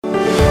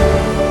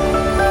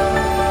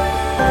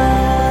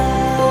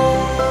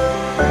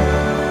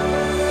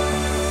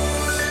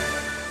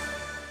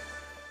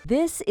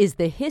This is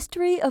the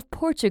History of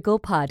Portugal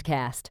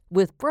podcast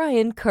with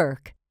Brian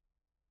Kirk.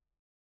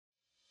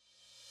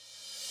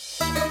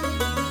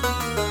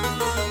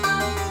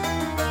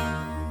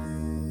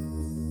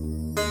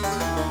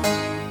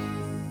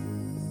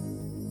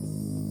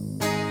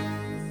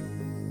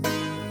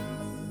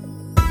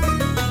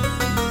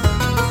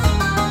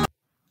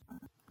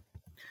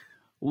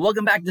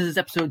 Welcome back. This is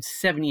episode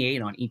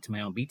 78 on Eat to My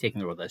Own Beat,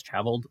 Taking the Road Less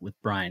Traveled with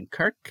Brian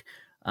Kirk.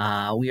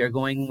 We are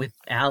going with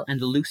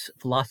Al-Andalus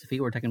philosophy.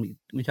 We're talking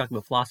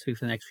about philosophy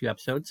for the next few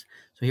episodes.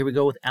 So here we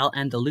go with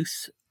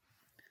Al-Andalus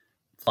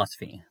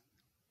philosophy.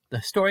 The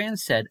historian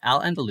said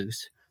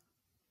Al-Andalus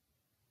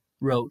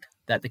wrote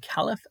that the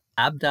Caliph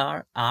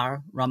Abd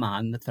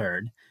ar-Rahman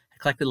III had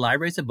collected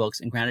libraries of books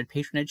and granted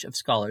patronage of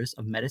scholars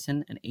of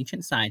medicine and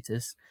ancient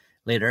sciences.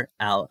 Later,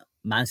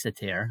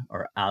 Al-Mansur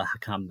or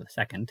Al-Hakam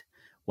II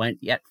went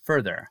yet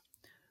further,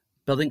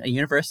 building a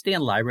university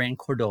and library in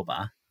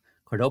Cordoba.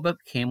 Cordoba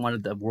became one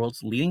of the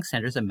world's leading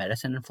centers of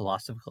medicine and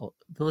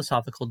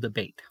philosophical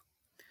debate.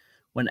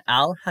 When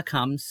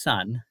Al-Hakam's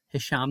son,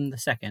 Hisham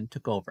II,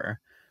 took over,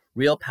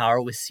 real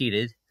power was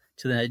ceded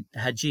to the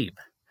Hajib,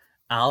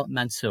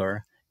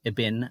 Al-Mansur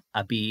ibn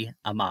Abi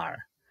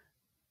Amr.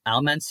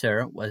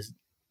 Al-Mansur was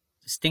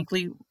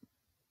distinctly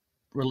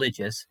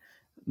religious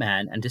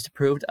man and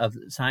disapproved of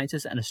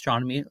sciences and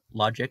astronomy,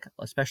 logic,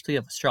 especially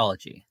of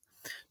astrology.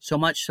 So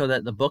much so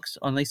that the books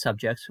on these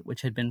subjects,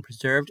 which had been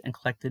preserved and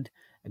collected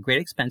at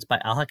great expense by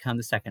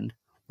Al-Hakam II,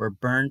 were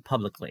burned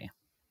publicly.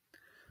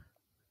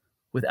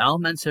 With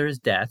Al-Mansur's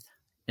death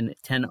in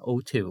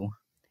 1002,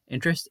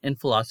 interest in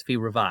philosophy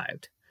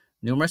revived.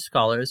 Numerous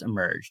scholars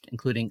emerged,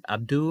 including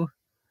Abu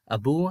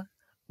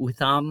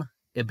Utham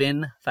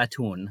ibn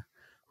Fatun,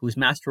 whose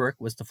masterwork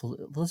was the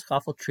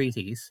philosophical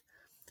treatise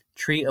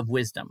Tree of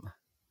Wisdom.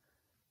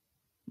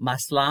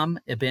 Maslam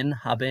ibn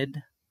Habib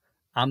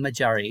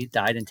al-Majari,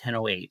 died in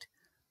 1008,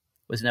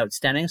 was an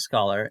outstanding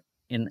scholar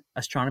in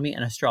astronomy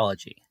and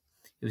astrology.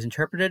 He was an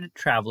interpreted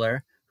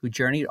traveler who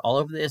journeyed all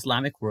over the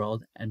Islamic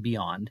world and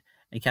beyond,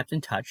 and kept in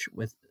touch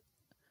with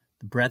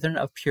the Brethren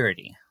of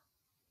Purity.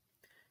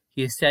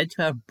 He is said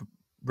to have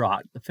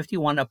brought the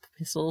 51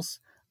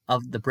 epistles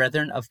of the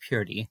Brethren of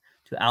Purity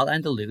to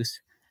Al-Andalus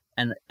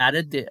and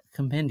added the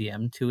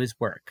compendium to his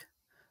work,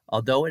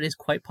 although it is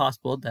quite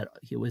possible that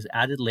he was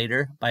added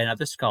later by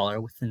another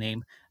scholar with the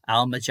name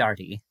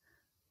Al-Majardi.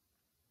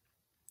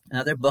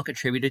 Another book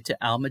attributed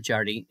to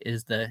Al-Majardi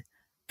is the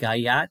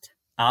Gayat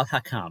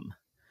al-Hakam,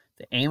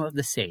 The Aim of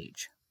the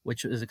Sage,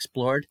 which has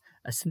explored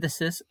a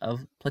synthesis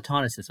of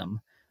Platonicism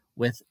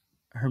with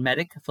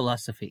Hermetic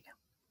philosophy.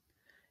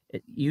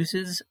 It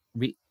uses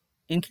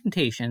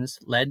incantations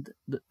led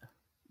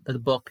the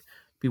book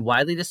to be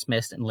widely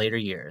dismissed in later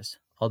years,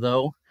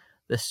 although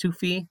the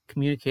Sufi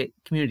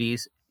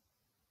communities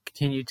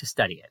continued to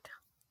study it.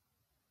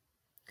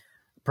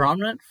 A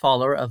prominent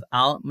follower of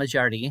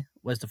Al-Majardi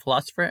was the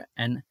philosopher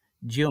and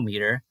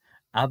geometer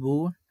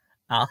Abu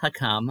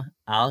al-Hakam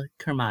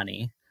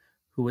al-Kirmani,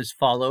 who was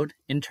followed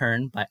in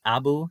turn by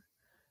Abu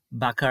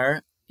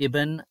Bakr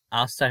ibn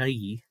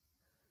al-Sari,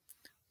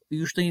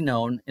 usually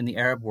known in the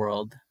Arab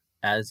world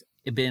as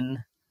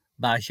Ibn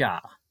Bajjah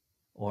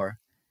or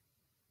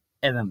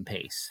Ibn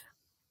Pace.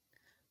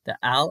 The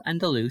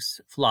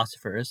Al-Andalus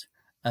philosophers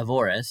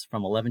Averroes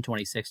from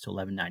 1126 to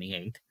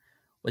 1198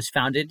 was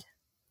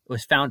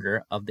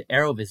founder of the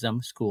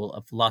Arabism school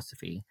of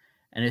philosophy,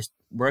 and his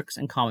works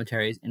and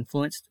commentaries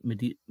influenced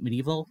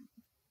medieval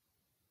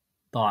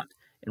thought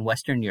in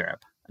Western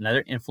Europe.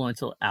 Another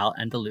influential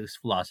Al-Andalus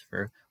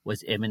philosopher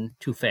was Ibn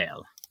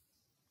Tufayl.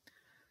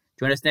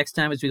 Join us next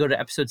time as we go to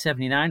episode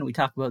 79. We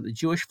talk about the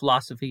Jewish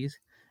philosophies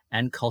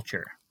and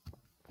culture.